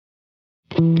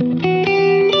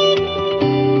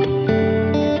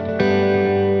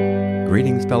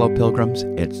Greetings, fellow pilgrims.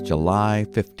 It's July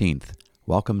 15th.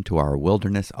 Welcome to our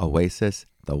Wilderness Oasis,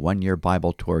 the one-year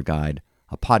Bible tour guide,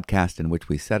 a podcast in which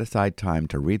we set aside time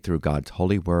to read through God's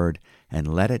holy word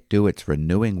and let it do its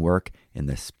renewing work in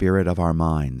the spirit of our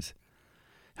minds,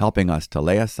 helping us to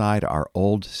lay aside our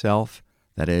old self,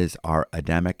 that is, our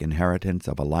Adamic inheritance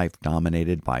of a life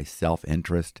dominated by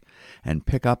self-interest, and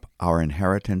pick up our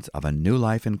inheritance of a new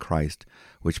life in Christ,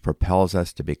 which propels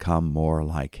us to become more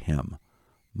like Him,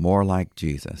 more like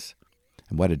Jesus.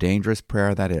 And what a dangerous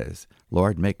prayer that is.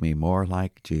 Lord, make me more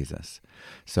like Jesus.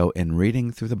 So in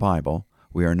reading through the Bible,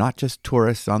 we are not just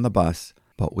tourists on the bus,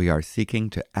 but we are seeking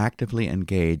to actively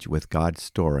engage with God's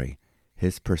story,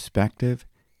 His perspective,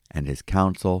 and His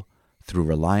counsel through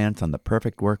reliance on the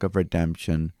perfect work of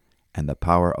redemption and the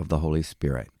power of the Holy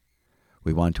Spirit.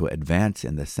 We want to advance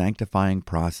in the sanctifying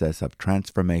process of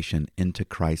transformation into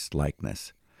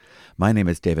Christ-likeness. My name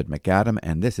is David MacAdam,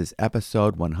 and this is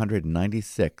episode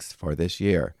 196 for this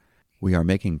year. We are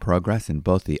making progress in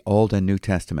both the Old and New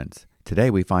Testaments. Today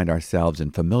we find ourselves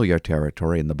in familiar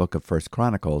territory in the book of 1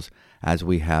 Chronicles, as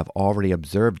we have already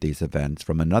observed these events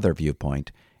from another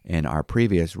viewpoint in our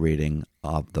previous reading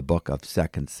of the book of 2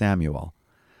 Samuel.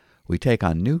 We take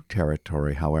on new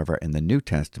territory, however, in the New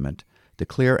Testament, the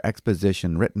clear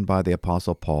exposition written by the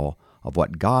Apostle Paul of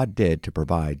what God did to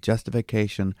provide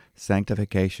justification,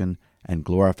 sanctification, and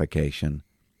glorification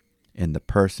in the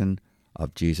person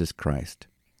of Jesus Christ.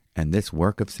 And this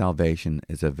work of salvation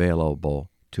is available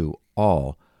to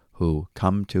all who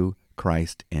come to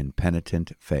Christ in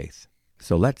penitent faith.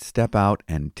 So let's step out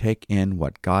and take in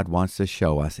what God wants to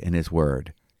show us in His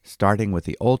Word, starting with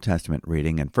the Old Testament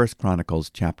reading in 1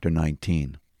 Chronicles chapter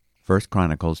 19. 1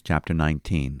 Chronicles chapter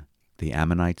 19, the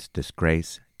Ammonites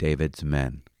disgrace David's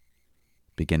men.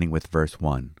 Beginning with verse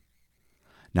 1.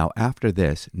 Now after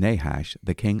this, Nahash,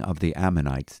 the king of the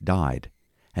Ammonites, died,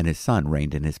 and his son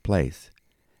reigned in his place.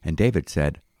 And David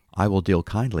said, I will deal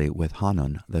kindly with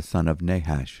Hanun the son of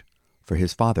Nahash, for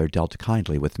his father dealt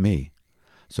kindly with me.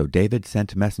 So David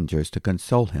sent messengers to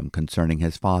console him concerning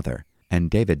his father. And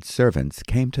David's servants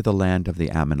came to the land of the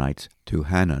Ammonites to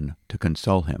Hanun to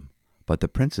console him. But the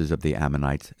princes of the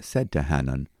Ammonites said to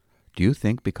Hanun, Do you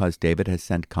think because David has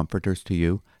sent comforters to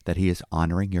you that he is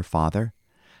honoring your father?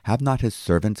 Have not his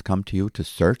servants come to you to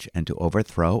search and to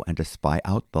overthrow and to spy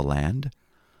out the land?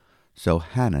 So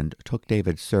Hanun took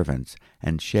David's servants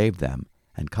and shaved them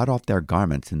and cut off their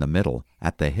garments in the middle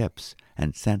at the hips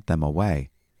and sent them away,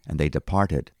 and they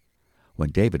departed. When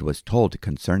David was told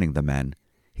concerning the men,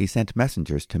 he sent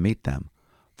messengers to meet them,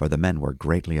 for the men were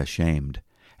greatly ashamed.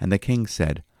 And the king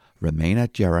said, Remain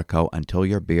at Jericho until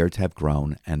your beards have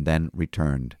grown, and then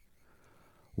returned.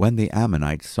 When the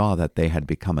Ammonites saw that they had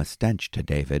become a stench to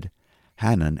David,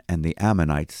 Hanun and the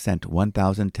Ammonites sent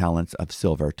 1,000 talents of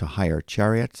silver to hire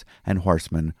chariots and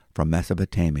horsemen from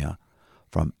Mesopotamia,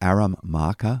 from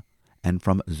Aram-Maacah, and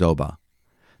from Zobah.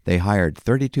 They hired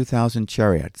 32,000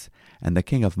 chariots, and the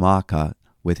king of Maacah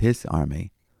with his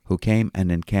army, who came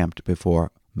and encamped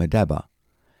before Medeba.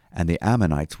 And the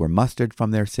Ammonites were mustered from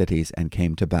their cities and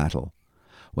came to battle.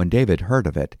 When David heard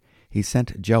of it, he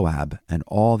sent Joab and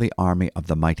all the army of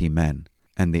the mighty men.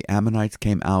 And the Ammonites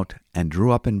came out and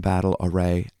drew up in battle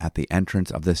array at the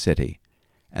entrance of the city.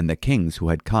 And the kings who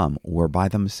had come were by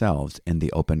themselves in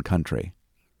the open country.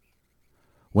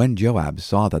 When Joab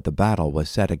saw that the battle was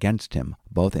set against him,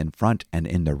 both in front and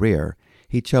in the rear,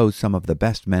 he chose some of the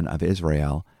best men of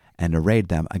Israel and arrayed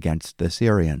them against the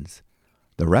Syrians.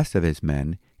 The rest of his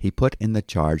men he put in the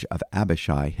charge of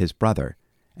Abishai his brother,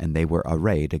 and they were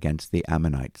arrayed against the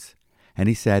Ammonites. And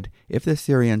he said, If the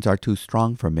Syrians are too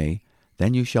strong for me,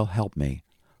 then you shall help me.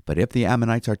 But if the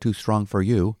Ammonites are too strong for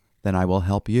you, then I will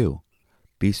help you.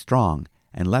 Be strong,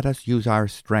 and let us use our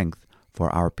strength for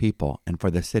our people and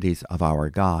for the cities of our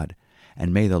God,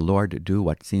 and may the Lord do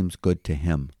what seems good to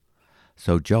him.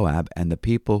 So Joab and the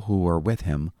people who were with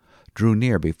him drew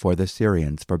near before the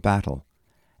Syrians for battle,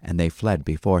 and they fled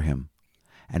before him.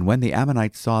 And when the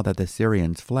Ammonites saw that the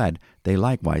Syrians fled, they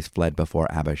likewise fled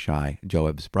before Abishai,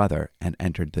 Joab's brother, and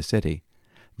entered the city.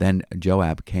 Then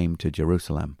Joab came to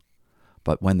Jerusalem.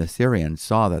 But when the Syrians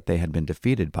saw that they had been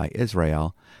defeated by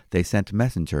Israel, they sent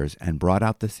messengers and brought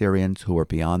out the Syrians who were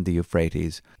beyond the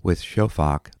Euphrates, with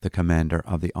Shophach, the commander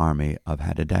of the army of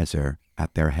Hadadezer,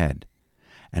 at their head.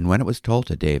 And when it was told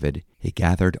to David, he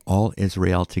gathered all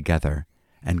Israel together,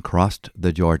 and crossed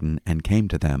the Jordan, and came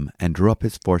to them, and drew up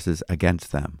his forces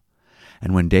against them.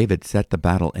 And when David set the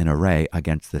battle in array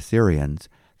against the Syrians,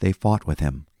 they fought with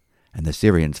him. And the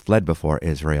Syrians fled before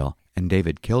Israel, And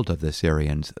David killed of the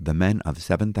Syrians the men of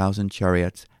 7,000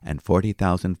 chariots and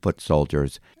 40,000 foot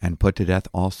soldiers, and put to death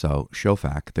also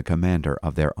Shophach the commander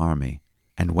of their army.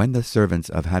 And when the servants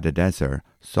of Hadadezer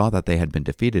saw that they had been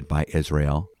defeated by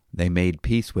Israel, they made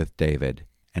peace with David,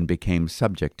 and became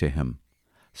subject to him.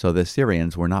 So the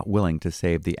Syrians were not willing to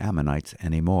save the Ammonites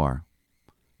any more.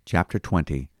 Chapter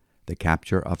 20. The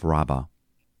capture of Rabbah.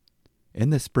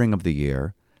 In the spring of the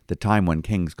year, the time when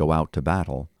kings go out to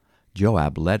battle,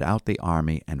 Joab led out the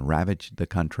army and ravaged the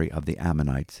country of the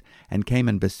Ammonites, and came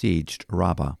and besieged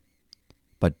Rabbah.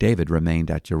 But David remained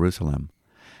at Jerusalem.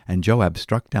 And Joab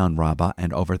struck down Rabbah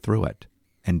and overthrew it.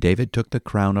 And David took the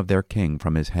crown of their king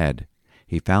from his head.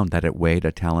 He found that it weighed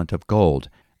a talent of gold,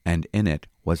 and in it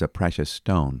was a precious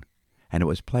stone. And it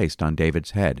was placed on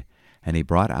David's head. And he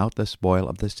brought out the spoil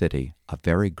of the city, a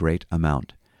very great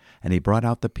amount. And he brought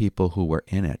out the people who were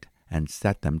in it, and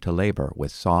set them to labor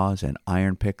with saws and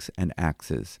iron picks and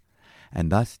axes.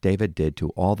 And thus David did to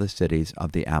all the cities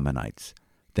of the Ammonites.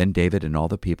 Then David and all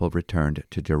the people returned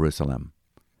to Jerusalem.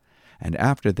 And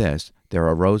after this there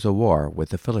arose a war with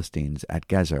the Philistines at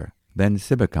Gezer. Then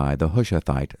Sibbecai the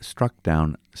Hushathite struck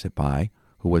down Sippai,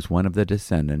 who was one of the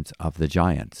descendants of the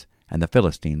giants, and the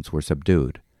Philistines were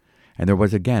subdued. And there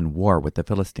was again war with the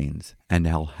Philistines. And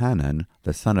Elhanan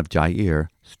the son of Jair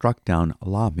struck down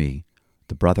Lahmi,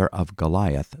 the brother of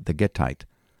Goliath the Gittite,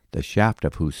 the shaft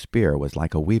of whose spear was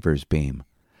like a weaver's beam.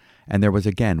 And there was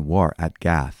again war at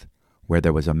Gath, where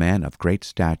there was a man of great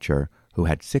stature, who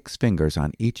had 6 fingers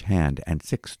on each hand and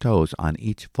 6 toes on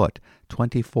each foot,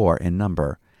 24 in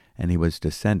number, and he was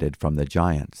descended from the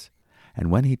giants.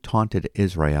 And when he taunted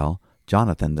Israel,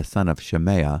 Jonathan the son of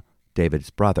Shemaiah, David's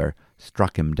brother,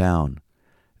 struck him down.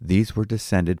 These were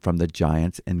descended from the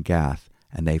giants in Gath,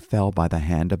 and they fell by the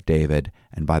hand of David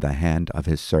and by the hand of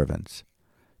his servants.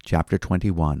 Chapter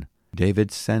 21.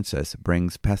 David's census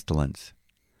brings pestilence.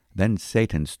 Then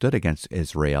Satan stood against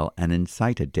Israel and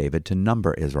incited David to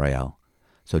number Israel.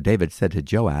 So David said to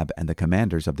Joab and the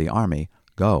commanders of the army,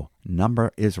 Go,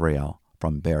 number Israel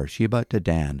from Beersheba to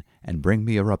Dan, and bring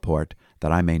me a report,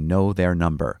 that I may know their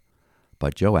number.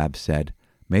 But Joab said,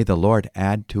 May the Lord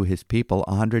add to his people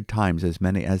 100 times as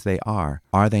many as they are.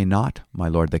 Are they not, my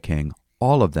lord the king,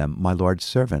 all of them my lord's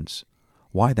servants?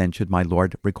 Why then should my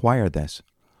lord require this?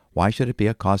 Why should it be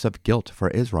a cause of guilt for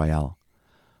Israel?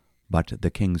 But the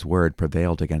king's word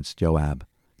prevailed against Joab.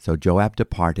 So Joab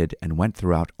departed and went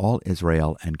throughout all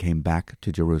Israel and came back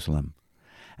to Jerusalem.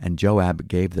 And Joab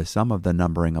gave the sum of the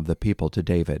numbering of the people to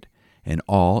David. In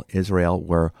all Israel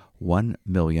were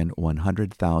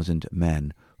 1,100,000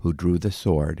 men who drew the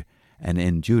sword, and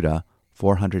in Judah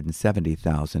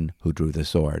 470,000 who drew the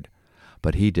sword.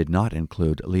 But he did not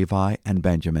include Levi and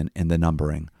Benjamin in the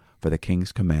numbering, for the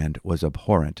king's command was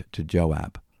abhorrent to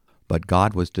Joab. But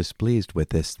God was displeased with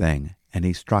this thing, and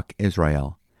he struck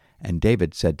Israel. And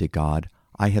David said to God,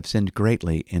 I have sinned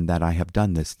greatly in that I have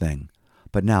done this thing.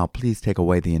 But now please take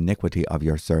away the iniquity of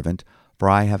your servant, for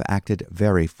I have acted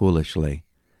very foolishly.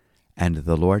 And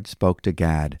the Lord spoke to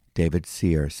Gad, David's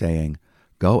seer, saying,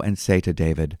 Go and say to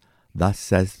David, Thus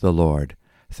says the Lord,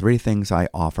 3 things I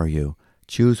offer you.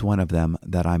 Choose one of them,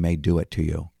 that I may do it to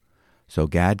you. So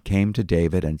Gad came to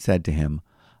David and said to him,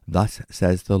 Thus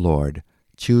says the Lord,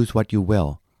 Choose what you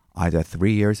will, either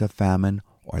 3 years of famine,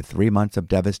 or 3 months of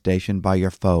devastation by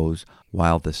your foes,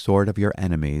 while the sword of your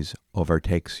enemies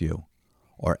overtakes you.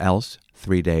 Or else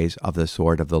 3 days of the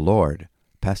sword of the Lord,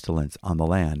 pestilence on the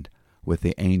land, with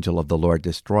the angel of the Lord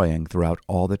destroying throughout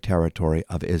all the territory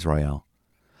of Israel.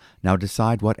 Now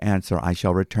decide what answer I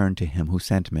shall return to him who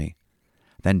sent me.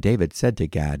 Then David said to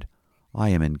Gad, I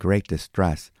am in great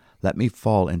distress. Let me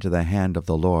fall into the hand of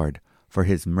the Lord, for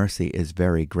his mercy is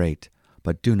very great,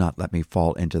 but do not let me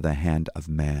fall into the hand of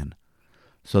man.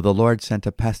 So the Lord sent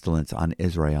a pestilence on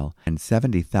Israel, and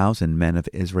 70,000 men of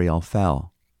Israel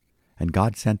fell. And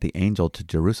God sent the angel to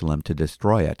Jerusalem to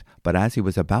destroy it, but as he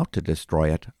was about to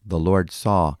destroy it, the Lord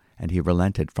saw, and he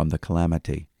relented from the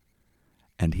calamity.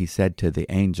 And he said to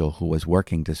the angel who was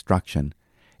working destruction,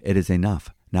 It is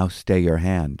enough, now stay your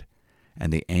hand.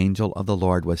 And the angel of the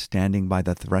Lord was standing by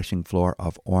the threshing floor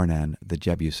of Ornan the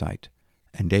Jebusite.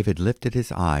 And David lifted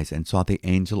his eyes and saw the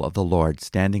angel of the Lord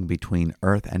standing between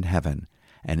earth and heaven,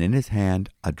 and in his hand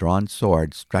a drawn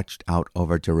sword stretched out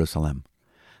over Jerusalem.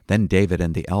 Then David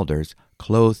and the elders,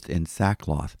 clothed in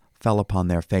sackcloth, fell upon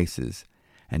their faces.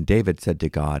 And David said to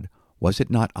God, Was it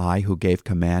not I who gave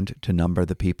command to number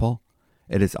the people?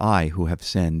 It is I who have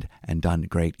sinned and done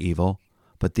great evil.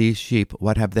 But these sheep,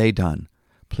 what have they done?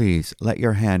 Please let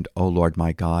your hand, O Lord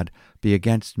my God, be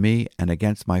against me and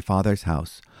against my father's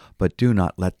house, but do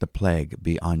not let the plague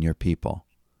be on your people.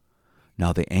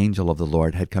 Now the angel of the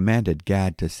Lord had commanded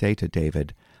Gad to say to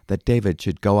David that David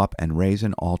should go up and raise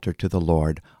an altar to the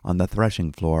Lord on the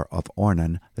threshing floor of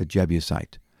Ornan the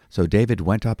Jebusite. So David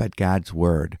went up at Gad's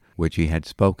word, which he had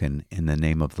spoken in the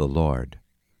name of the Lord.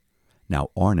 Now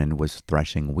Ornan was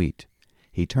threshing wheat.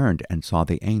 He turned and saw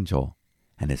the angel,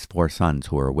 and his 4 sons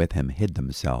who were with him hid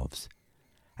themselves.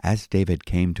 As David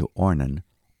came to Ornan,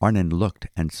 Ornan looked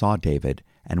and saw David,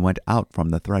 and went out from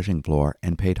the threshing floor,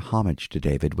 and paid homage to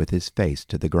David with his face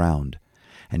to the ground.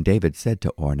 And David said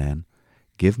to Ornan,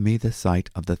 "Give me the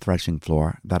site of the threshing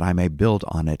floor, that I may build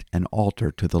on it an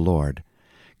altar to the Lord.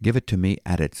 Give it to me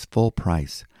at its full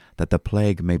price, that the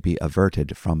plague may be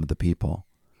averted from the people."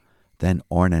 Then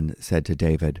Ornan said to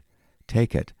David,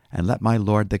 "Take it, and let my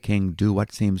lord the king do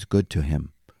what seems good to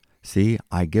him. See,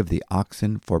 I give the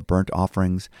oxen for burnt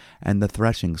offerings, and the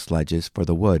threshing sledges for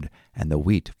the wood, and the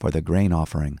wheat for the grain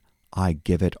offering. I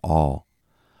give it all."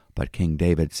 But King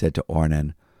David said to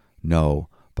Ornan, "No,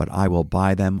 but I will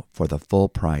buy them for the full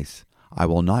price. I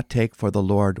will not take for the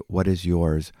Lord what is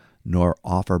yours, nor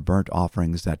offer burnt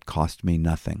offerings that cost me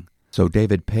nothing." So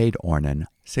David paid Ornan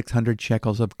 600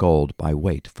 shekels of gold by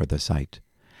weight for the site.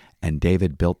 And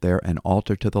David built there an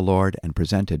altar to the Lord, and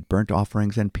presented burnt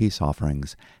offerings and peace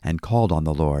offerings, and called on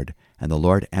the Lord. And the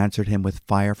Lord answered him with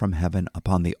fire from heaven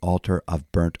upon the altar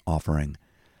of burnt offering.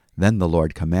 Then the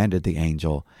Lord commanded the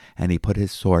angel, and he put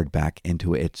his sword back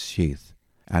into its sheath.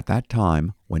 At that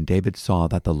time, when David saw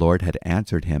that the Lord had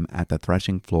answered him at the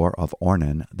threshing floor of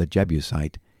Ornan the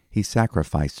Jebusite, he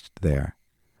sacrificed there.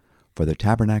 For the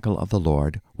tabernacle of the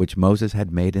Lord, which Moses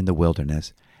had made in the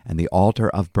wilderness, and the altar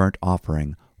of burnt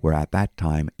offering, were at that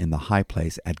time in the high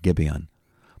place at Gibeon.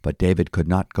 But David could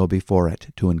not go before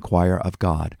it to inquire of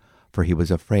God, for he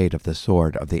was afraid of the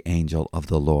sword of the angel of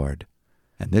the Lord.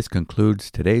 And this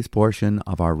concludes today's portion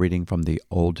of our reading from the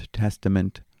Old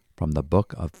Testament, from the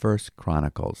book of 1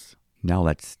 Chronicles. Now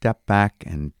let's step back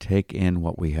and take in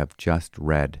what we have just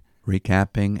read,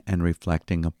 recapping and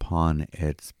reflecting upon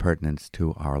its pertinence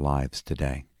to our lives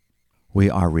today. We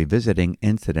are revisiting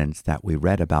incidents that we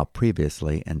read about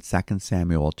previously in 2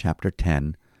 Samuel chapter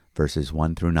 10, verses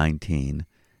 1 through 19,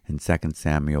 in 2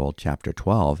 Samuel chapter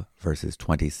 12, verses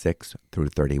 26 through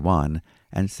 31,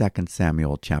 and 2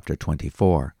 Samuel chapter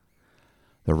 24.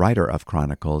 The writer of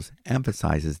Chronicles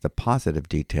emphasizes the positive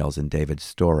details in David's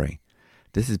story.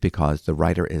 This is because the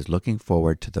writer is looking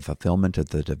forward to the fulfillment of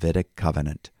the Davidic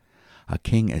covenant. A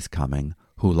king is coming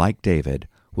who, like David,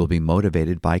 will be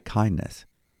motivated by kindness.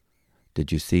 Did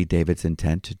you see David's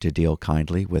intent to deal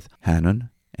kindly with Hanun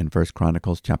in 1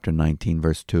 Chronicles chapter 19,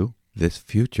 verse 2? This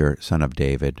future son of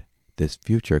David, this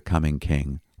future coming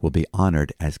king, will be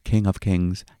honored as King of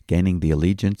Kings, gaining the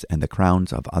allegiance and the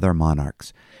crowns of other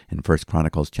monarchs in 1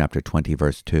 Chronicles chapter 20,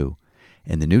 verse 2.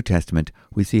 In the New Testament,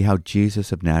 we see how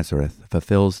Jesus of Nazareth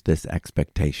fulfills this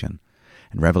expectation.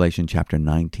 In Revelation chapter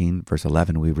 19, verse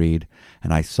 11, we read,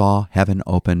 "And I saw heaven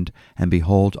opened, and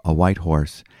behold, a white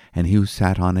horse, and he who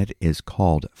sat on it is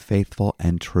called Faithful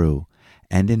and True,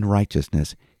 and in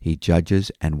righteousness he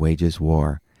judges and wages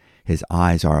war. His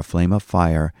eyes are a flame of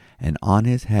fire, and on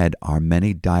his head are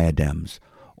many diadems,"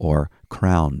 or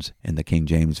crowns in the King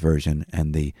James Version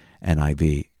and the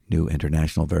NIV, New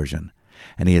International Version.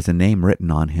 "And he has a name written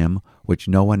on him, which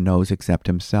no one knows except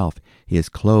himself. He is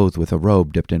clothed with a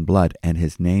robe dipped in blood, and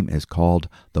his name is called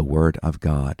the Word of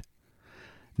God."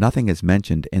 Nothing is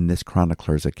mentioned in this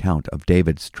chronicler's account of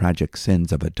David's tragic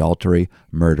sins of adultery,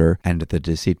 murder, and the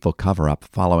deceitful cover-up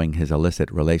following his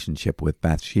illicit relationship with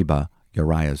Bathsheba,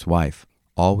 Uriah's wife.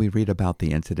 All we read about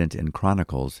the incident in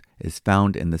Chronicles is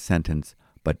found in the sentence,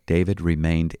 "But David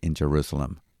remained in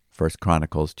Jerusalem." 1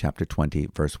 Chronicles chapter 20,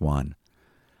 verse 1.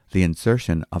 The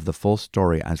insertion of the full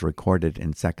story as recorded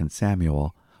in 2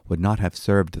 Samuel would not have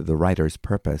served the writer's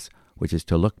purpose, which is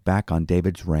to look back on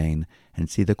David's reign and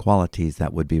see the qualities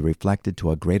that would be reflected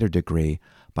to a greater degree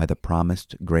by the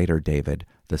promised greater David,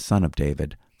 the son of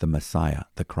David, the Messiah,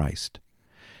 the Christ.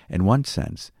 In one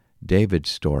sense, David's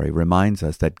story reminds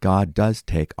us that God does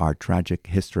take our tragic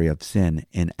history of sin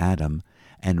in Adam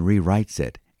and rewrites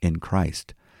it in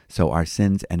Christ, so our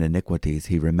sins and iniquities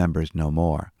he remembers no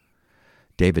more.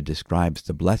 David describes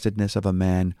the blessedness of a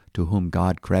man to whom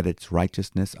God credits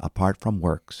righteousness apart from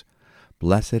works.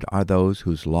 "Blessed are those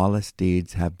whose lawless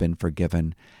deeds have been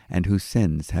forgiven and whose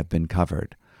sins have been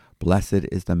covered. Blessed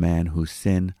is the man whose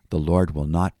sin the Lord will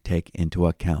not take into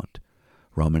account."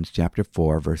 Romans chapter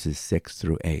 4, verses 6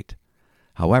 through 8.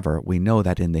 However, we know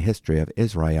that in the history of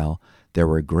Israel, there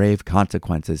were grave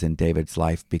consequences in David's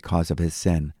life because of his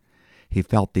sin. He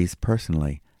felt these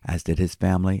personally, as did his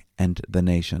family and the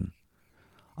nation.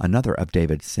 Another of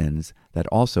David's sins that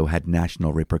also had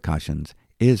national repercussions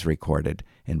is recorded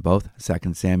in both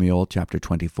 2 Samuel chapter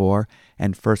 24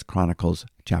 and 1 Chronicles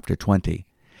chapter 20.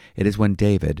 It is when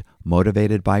David,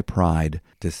 motivated by pride,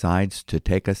 decides to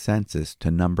take a census to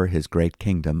number his great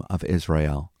kingdom of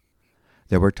Israel.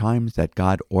 There were times that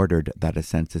God ordered that a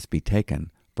census be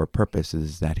taken for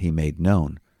purposes that he made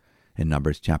known, in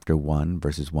Numbers chapter 1,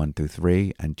 verses 1 through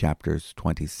 3, and chapters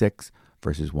 26,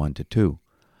 verses 1 to 2.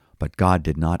 But God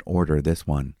did not order this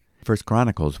one. In 1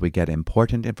 Chronicles, we get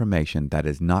important information that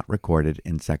is not recorded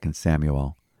in 2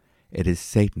 Samuel. It is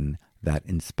Satan that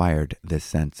inspired this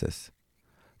census.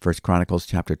 1 Chronicles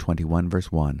chapter 21,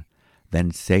 verse 1,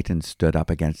 Then Satan stood up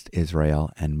against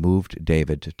Israel and moved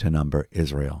David to number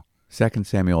Israel. 2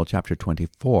 Samuel chapter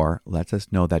 24 lets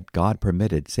us know that God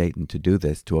permitted Satan to do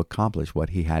this to accomplish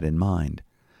what he had in mind.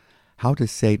 How does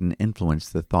Satan influence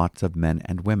the thoughts of men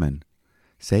and women?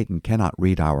 Satan cannot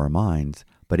read our minds,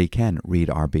 but he can read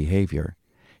our behavior.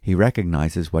 He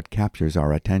recognizes what captures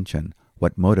our attention,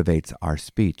 what motivates our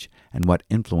speech, and what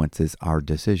influences our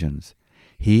decisions.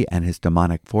 He and his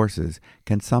demonic forces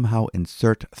can somehow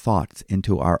insert thoughts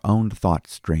into our own thought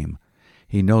stream.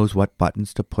 He knows what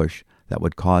buttons to push that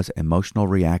would cause emotional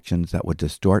reactions that would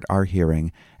distort our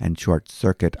hearing and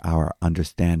short-circuit our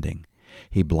understanding.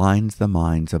 He blinds the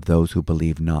minds of those who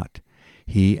believe not.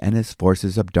 He and his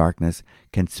forces of darkness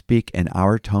can speak in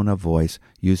our tone of voice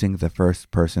using the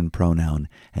first-person pronoun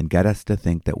and get us to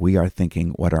think that we are thinking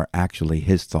what are actually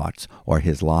his thoughts or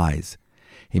his lies.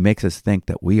 He makes us think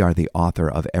that we are the author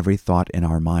of every thought in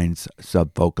our mind's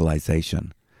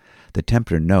subvocalization. The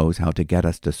tempter knows how to get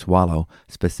us to swallow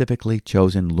specifically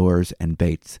chosen lures and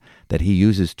baits that he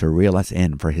uses to reel us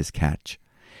in for his catch.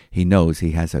 He knows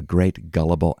he has a great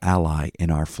gullible ally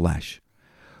in our flesh.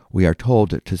 We are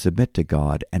told to submit to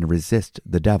God and resist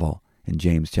the devil in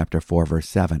James chapter 4, verse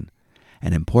 7.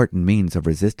 An important means of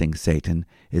resisting Satan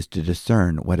is to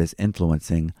discern what is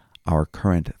influencing our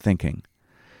current thinking.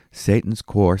 Satan's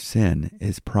core sin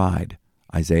is pride.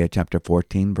 Isaiah chapter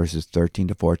 14, verses 13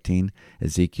 to 14,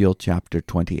 Ezekiel chapter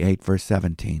 28, verse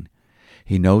 17.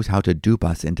 He knows how to dupe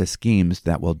us into schemes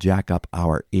that will jack up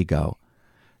our ego.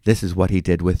 This is what he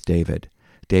did with David.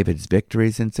 David's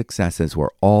victories and successes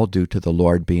were all due to the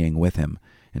Lord being with him,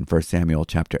 in 1 Samuel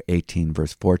chapter 18,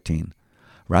 verse 14.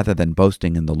 Rather than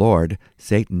boasting in the Lord,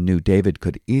 Satan knew David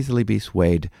could easily be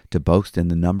swayed to boast in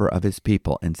the number of his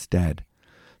people instead.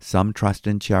 Some trust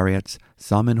in chariots,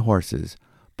 some in horses,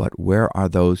 but where are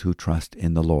those who trust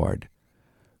in the Lord?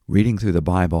 Reading through the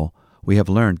Bible, we have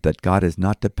learned that God is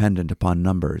not dependent upon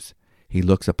numbers. He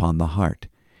looks upon the heart.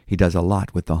 He does a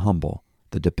lot with the humble,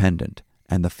 the dependent,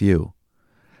 and the few.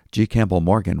 G. Campbell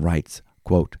Morgan writes,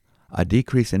 quote, A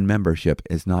decrease in membership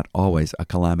is not always a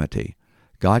calamity.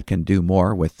 God can do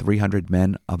more with 300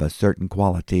 men of a certain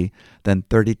quality than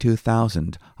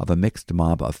 32,000 of a mixed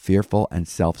mob of fearful and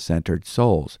self-centered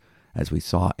souls, as we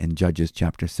saw in Judges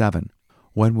chapter 7.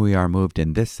 When we are moved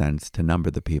in this sense to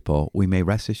number the people, we may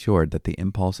rest assured that the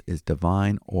impulse is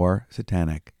divine or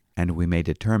satanic, and we may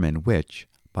determine which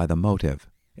by the motive.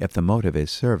 If the motive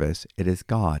is service, it is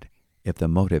God. If the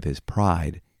motive is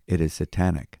pride, it is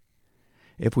satanic.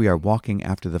 If we are walking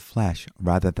after the flesh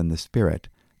rather than the Spirit,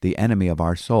 the enemy of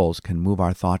our souls can move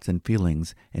our thoughts and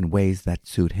feelings in ways that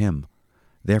suit him.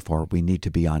 Therefore, we need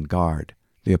to be on guard.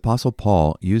 The Apostle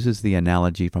Paul uses the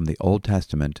analogy from the Old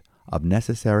Testament of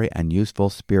necessary and useful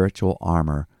spiritual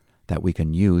armor that we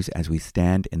can use as we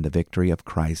stand in the victory of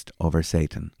Christ over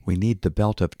Satan. We need the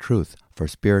belt of truth for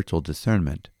spiritual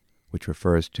discernment, which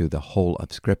refers to the whole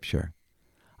of Scripture.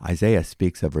 Isaiah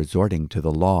speaks of resorting to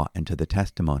the law and to the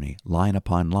testimony, line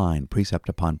upon line, precept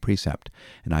upon precept,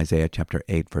 in Isaiah chapter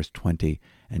 8, verse 20,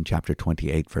 and chapter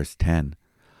 28, verse 10.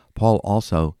 Paul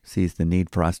also sees the need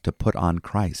for us to put on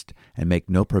Christ and make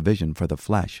no provision for the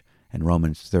flesh, in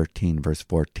Romans 13, verse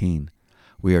 14.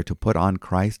 We are to put on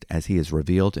Christ as he is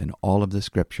revealed in all of the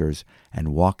Scriptures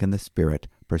and walk in the Spirit,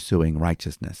 pursuing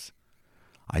righteousness.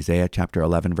 Isaiah chapter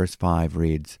 11, verse 5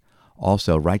 reads,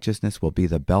 Also righteousness will be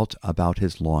the belt about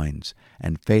his loins,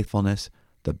 and faithfulness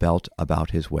the belt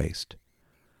about his waist.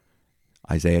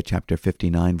 Isaiah chapter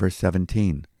 59, verse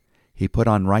 17. He put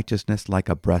on righteousness like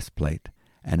a breastplate,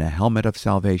 and a helmet of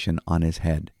salvation on his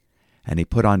head. And he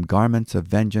put on garments of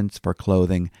vengeance for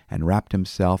clothing, and wrapped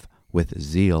himself with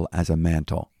zeal as a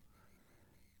mantle.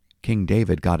 King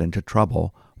David got into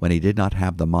trouble when he did not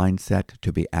have the mindset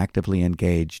to be actively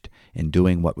engaged in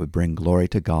doing what would bring glory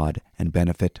to God and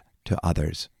benefit to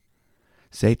others.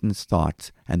 Satan's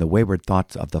thoughts and the wayward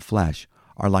thoughts of the flesh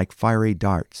are like fiery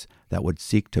darts that would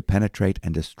seek to penetrate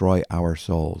and destroy our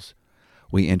souls.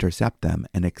 We intercept them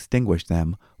and extinguish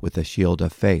them with the shield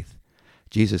of faith.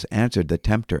 Jesus answered the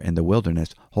tempter in the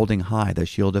wilderness, holding high the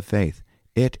shield of faith,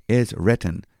 it is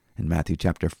written, in Matthew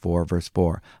chapter 4, verse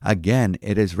 4. Again,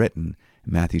 it is written,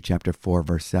 in Matthew chapter 4,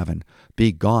 verse 7.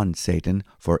 Be gone, Satan,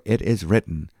 for it is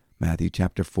written, Matthew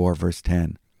chapter 4, verse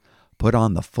 10. Put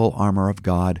on the full armor of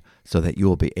God so that you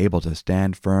will be able to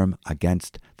stand firm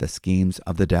against the schemes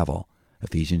of the devil,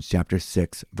 Ephesians chapter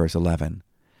 6, verse 11.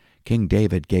 King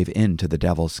David gave in to the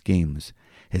devil's schemes.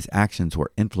 His actions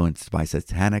were influenced by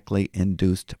satanically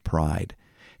induced pride.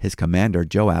 His commander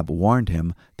Joab warned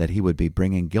him that he would be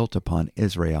bringing guilt upon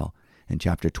Israel in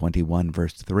chapter 21,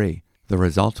 verse 3. The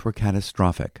results were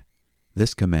catastrophic.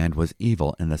 This command was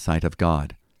evil in the sight of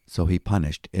God, so he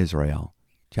punished Israel.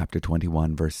 Chapter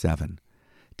 21, verse 7.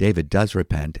 David does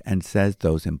repent and says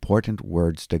those important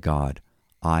words to God,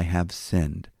 I have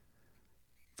sinned.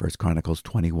 1 Chronicles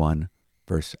 21,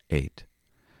 verse 8.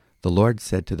 The Lord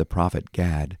said to the prophet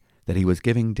Gad that he was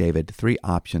giving David 3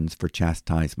 options for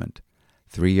chastisement: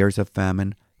 3 years of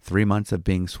famine, 3 months of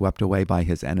being swept away by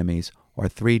his enemies, or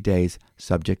 3 days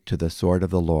subject to the sword of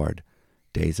the Lord,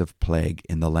 days of plague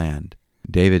in the land.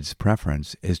 David's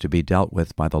preference is to be dealt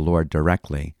with by the Lord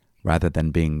directly, rather than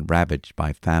being ravaged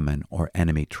by famine or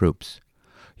enemy troops.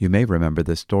 You may remember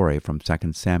the story from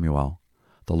 2 Samuel.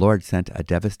 The Lord sent a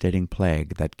devastating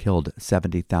plague that killed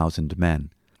 70,000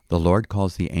 men. The Lord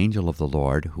calls the angel of the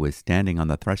Lord, who is standing on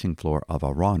the threshing floor of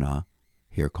Araunah,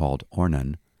 here called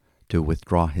Ornan, to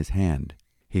withdraw his hand.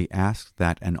 He asks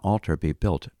that an altar be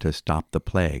built to stop the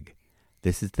plague.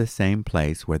 This is the same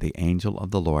place where the angel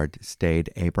of the Lord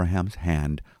stayed Abraham's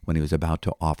hand when he was about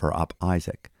to offer up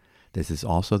Isaac. This is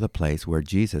also the place where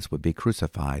Jesus would be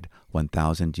crucified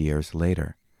 1,000 years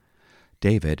later.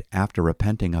 David, after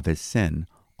repenting of his sin,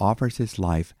 offers his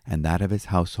life and that of his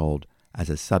household as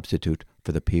a substitute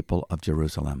for the people of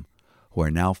Jerusalem, who are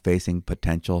now facing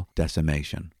potential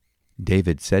decimation.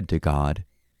 David said to God,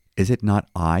 Is it not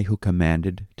I who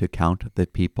commanded to count the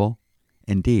people?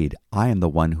 Indeed, I am the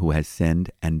one who has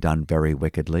sinned and done very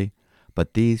wickedly.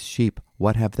 But these sheep,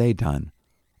 what have they done?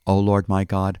 O Lord my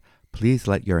God, please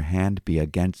let your hand be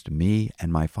against me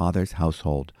and my father's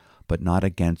household, but not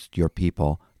against your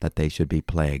people, that they should be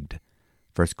plagued.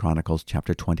 1 Chronicles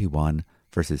chapter 21,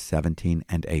 verses 17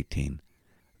 and 18.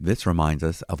 This reminds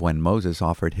us of when Moses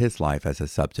offered his life as a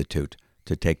substitute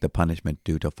to take the punishment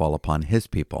due to fall upon his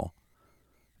people.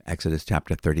 Exodus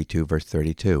chapter 32, verse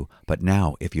 32. But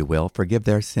now, if you will, forgive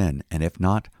their sin, and if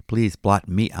not, please blot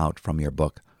me out from your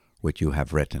book, which you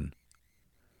have written.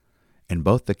 In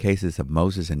both the cases of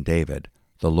Moses and David,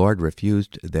 the Lord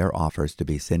refused their offers to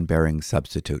be sin-bearing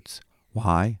substitutes.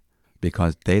 Why?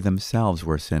 Because they themselves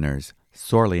were sinners,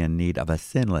 sorely in need of a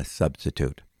sinless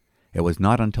substitute. It was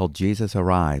not until Jesus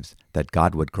arrives that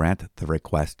God would grant the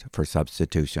request for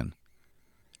substitution.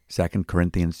 2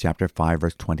 Corinthians chapter 5,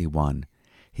 verse 21.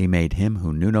 He made him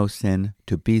who knew no sin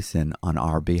to be sin on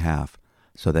our behalf,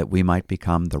 so that we might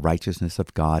become the righteousness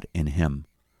of God in him.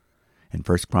 In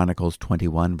 1 Chronicles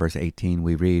 21, verse 18,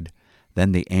 we read,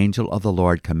 Then the angel of the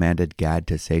Lord commanded Gad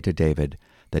to say to David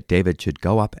that David should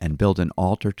go up and build an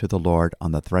altar to the Lord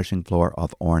on the threshing floor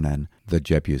of Ornan the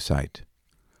Jebusite.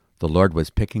 The Lord was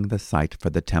picking the site for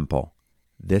the temple.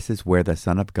 This is where the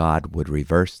Son of God would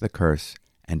reverse the curse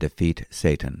and defeat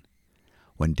Satan.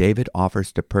 When David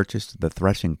offers to purchase the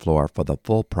threshing floor for the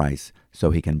full price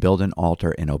so he can build an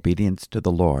altar in obedience to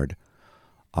the Lord,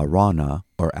 Araunah,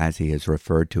 or as he is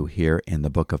referred to here in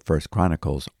the book of 1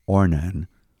 Chronicles, Ornan,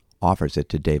 offers it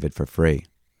to David for free.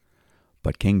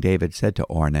 But King David said to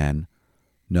Ornan,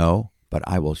 No, but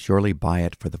I will surely buy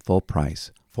it for the full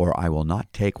price, for I will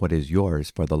not take what is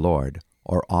yours for the Lord,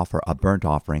 or offer a burnt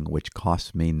offering which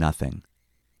costs me nothing.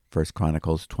 1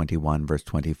 Chronicles 21, verse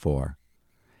 24.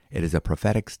 It is a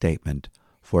prophetic statement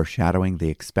foreshadowing the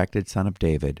expected Son of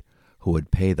David who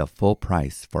would pay the full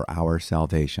price for our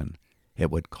salvation.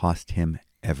 It would cost him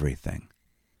everything.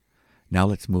 Now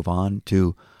let's move on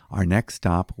to our next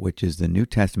stop, which is the New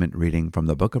Testament reading from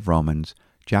the book of Romans,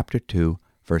 chapter 2,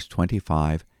 verse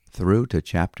 25, through to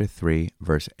chapter 3,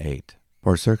 verse 8.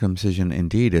 For circumcision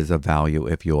indeed is of value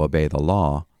if you obey the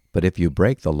law, but if you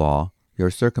break the law,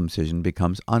 your circumcision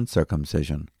becomes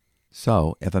uncircumcision.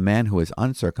 So, if a man who is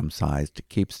uncircumcised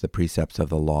keeps the precepts of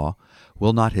the law,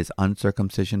 will not his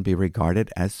uncircumcision be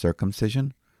regarded as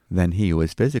circumcision? Then he who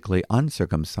is physically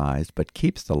uncircumcised but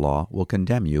keeps the law will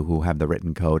condemn you who have the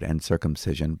written code and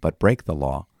circumcision but break the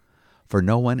law. For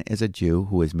no one is a Jew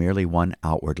who is merely one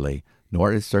outwardly,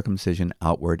 nor is circumcision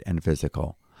outward and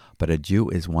physical. But a Jew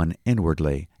is one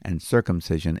inwardly, and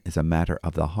circumcision is a matter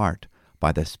of the heart,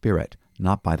 by the Spirit,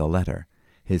 not by the letter.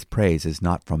 His praise is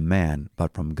not from man,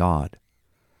 but from God.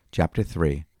 Chapter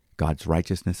 3. God's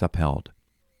righteousness upheld.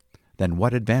 Then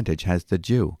what advantage has the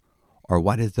Jew? Or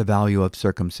what is the value of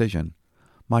circumcision?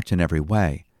 much in every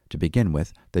way. To begin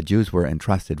with, the Jews were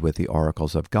entrusted with the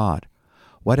oracles of God.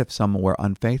 What if some were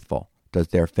unfaithful? Does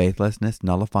their faithlessness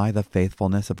nullify the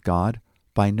faithfulness of God?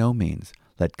 By no means.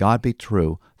 Let God be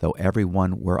true, though every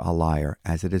one were a liar,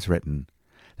 as it is written,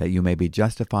 that you may be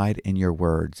justified in your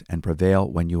words and prevail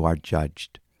when you are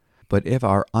judged. But if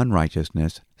our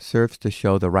unrighteousness serves to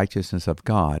show the righteousness of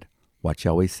God, what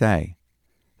shall we say?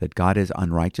 That God is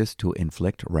unrighteous to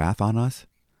inflict wrath on us?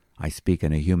 I speak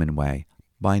in a human way.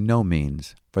 By no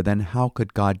means, for then how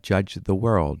could God judge the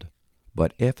world?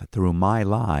 But if through my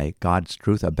lie God's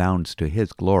truth abounds to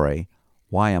his glory,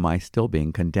 why am I still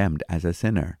being condemned as a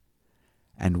sinner?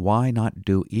 And why not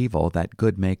do evil that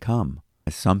good may come?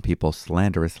 As some people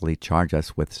slanderously charge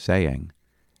us with saying,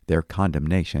 their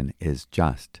condemnation is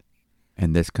just.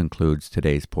 And this concludes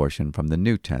today's portion from the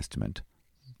New Testament,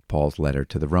 Paul's letter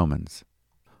to the Romans.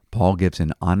 Paul gives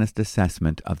an honest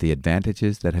assessment of the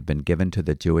advantages that have been given to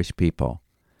the Jewish people.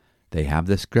 They have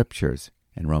the Scriptures,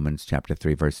 in Romans chapter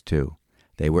 3, verse 2.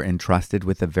 They were entrusted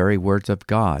with the very words of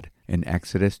God, in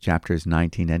Exodus chapters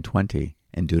 19 and 20,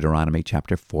 in Deuteronomy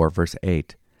chapter 4, verse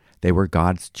 8. They were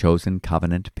God's chosen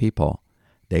covenant people.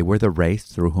 They were the race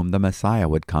through whom the Messiah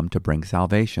would come to bring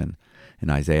salvation, in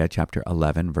Isaiah chapter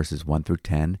 11, verses 1 through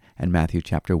 10, and Matthew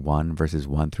chapter 1, verses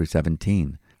 1 through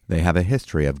 17. They have a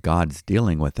history of God's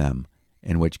dealing with them,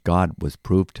 in which God was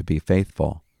proved to be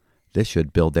faithful. This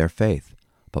should build their faith.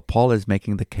 But Paul is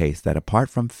making the case that apart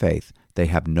from faith, they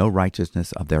have no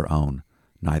righteousness of their own.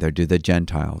 Neither do the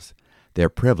Gentiles. Their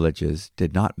privileges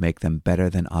did not make them better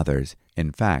than others.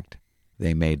 In fact,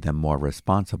 they made them more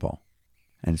responsible.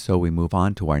 And so we move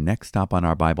on to our next stop on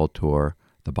our Bible tour,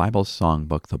 the Bible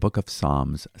songbook, the book of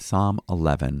Psalms, Psalm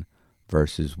 11,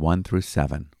 verses 1 through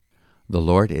 7. The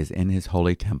Lord is in his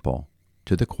holy temple.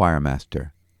 To the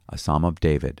choirmaster, a psalm of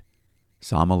David.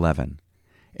 Psalm 11.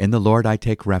 In the Lord I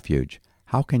take refuge.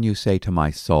 How can you say to my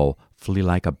soul, flee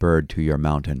like a bird to your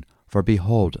mountain? For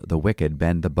behold, the wicked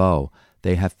bend the bow.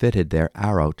 They have fitted their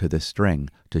arrow to the string,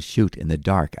 to shoot in the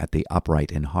dark at the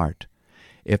upright in heart.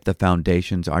 If the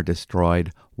foundations are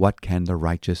destroyed, what can the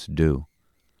righteous do?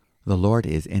 The Lord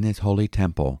is in his holy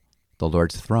temple. The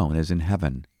Lord's throne is in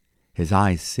heaven. His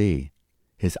eyes see.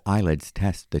 His eyelids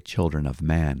test the children of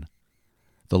man.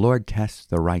 The Lord tests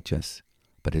the righteous,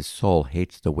 but his soul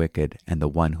hates the wicked and the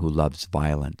one who loves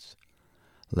violence.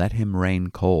 Let him rain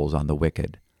coals on the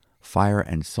wicked. Fire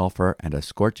and sulfur and a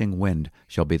scorching wind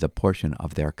shall be the portion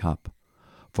of their cup.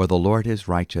 For the Lord is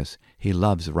righteous, he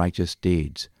loves righteous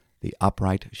deeds. The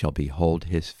upright shall behold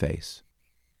his face.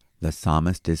 The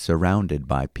psalmist is surrounded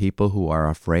by people who are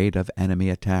afraid of enemy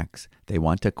attacks. They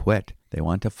want to quit. They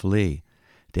want to flee.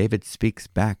 David speaks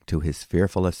back to his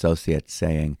fearful associates,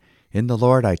 saying, In the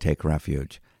Lord I take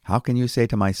refuge. How can you say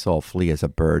to my soul, flee as a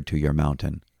bird to your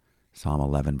mountain? Psalm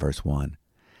 11, verse 1.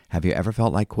 Have you ever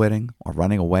felt like quitting or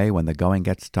running away when the going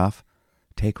gets tough?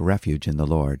 Take refuge in the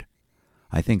Lord.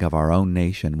 I think of our own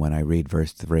nation when I read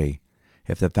verse 3.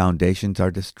 If the foundations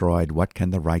are destroyed, what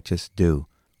can the righteous do?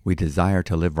 We desire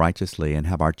to live righteously and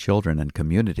have our children and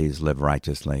communities live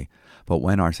righteously. But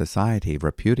when our society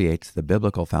repudiates the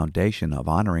biblical foundation of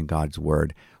honoring God's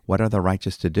word, what are the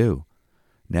righteous to do?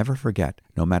 Never forget,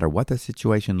 no matter what the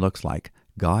situation looks like,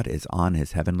 God is on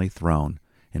his heavenly throne.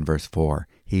 In verse 4,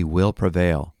 he will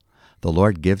prevail. The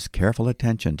Lord gives careful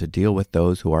attention to deal with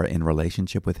those who are in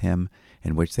relationship with him,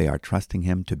 in which they are trusting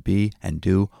him to be and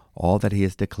do all that he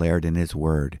has declared in his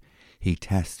word. He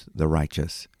tests the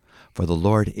righteous. For the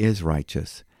Lord is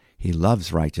righteous. He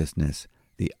loves righteousness.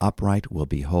 The upright will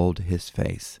behold his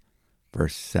face.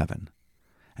 Verse 7.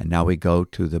 And now we go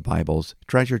to the Bible's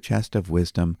treasure chest of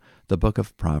wisdom, the book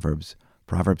of Proverbs,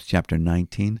 Proverbs chapter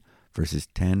 19, verses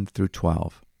 10 through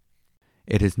 12.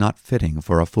 It is not fitting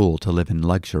for a fool to live in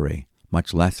luxury,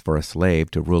 much less for a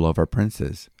slave to rule over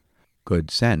princes.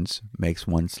 Good sense makes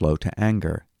one slow to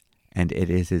anger, and it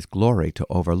is his glory to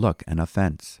overlook an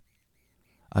offense.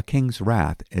 A king's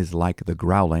wrath is like the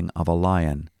growling of a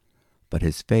lion, but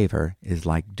his favor is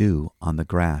like dew on the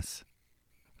grass.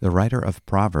 The writer of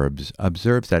Proverbs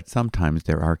observes that sometimes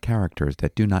there are characters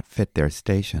that do not fit their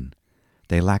station.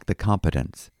 They lack the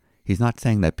competence. He's not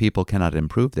saying that people cannot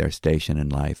improve their station in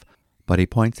life, but he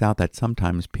points out that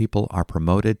sometimes people are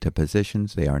promoted to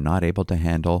positions they are not able to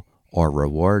handle or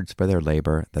rewards for their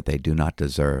labor that they do not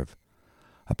deserve.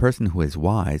 A person who is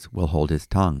wise will hold his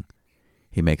tongue.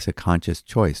 He makes a conscious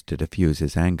choice to diffuse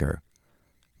his anger.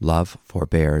 Love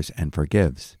forbears and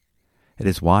forgives. It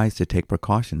is wise to take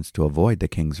precautions to avoid the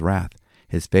king's wrath.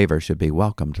 His favor should be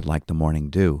welcomed like the morning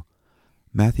dew.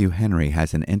 Matthew Henry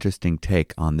has an interesting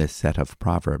take on this set of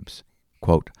Proverbs.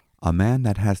 Quote, A man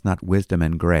that has not wisdom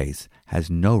and grace has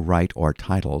no right or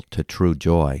title to true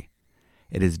joy.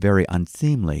 It is very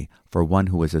unseemly for one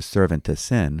who is a servant to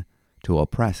sin to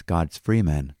oppress God's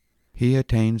freemen. He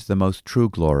attains the most true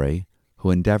glory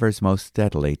who endeavors most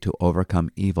steadily to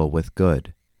overcome evil with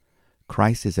good.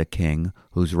 Christ is a king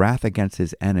whose wrath against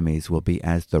his enemies will be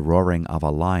as the roaring of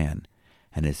a lion,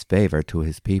 and his favor to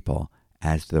his people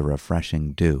as the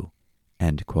refreshing dew."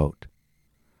 End quote.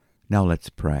 Now let's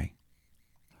pray.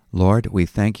 Lord, we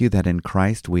thank you that in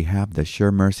Christ we have the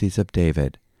sure mercies of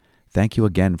David. Thank you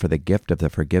again for the gift of the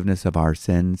forgiveness of our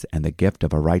sins and the gift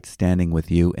of a right standing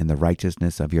with you in the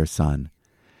righteousness of your Son.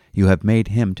 You have made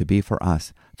him to be for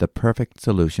us the perfect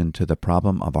solution to the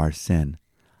problem of our sin,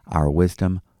 our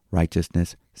wisdom,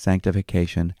 righteousness,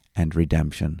 sanctification, and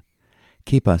redemption.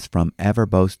 Keep us from ever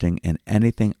boasting in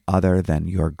anything other than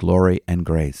your glory and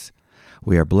grace.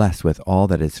 We are blessed with all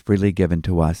that is freely given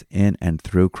to us in and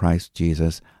through Christ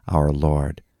Jesus our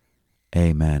Lord.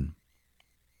 Amen.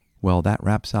 Well, that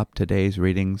wraps up today's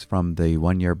readings from the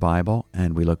One Year Bible,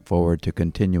 and we look forward to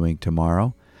continuing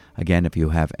tomorrow. Again, if you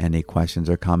have any questions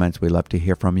or comments, we love to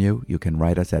hear from you. You can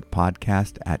write us at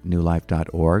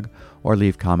podcast@newlife.org or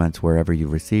leave comments wherever you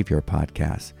receive your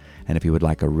podcasts. And if you would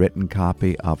like a written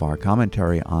copy of our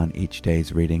commentary on each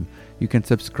day's reading, you can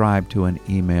subscribe to an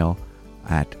email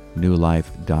at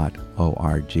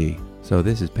newlife.org. So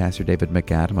this is Pastor David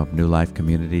MacAdam of New Life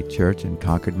Community Church in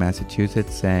Concord,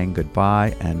 Massachusetts, saying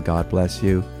goodbye and God bless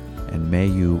you, and may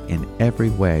you in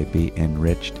every way be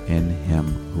enriched in him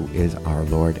who is our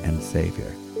Lord and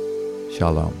Savior.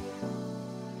 Shalom.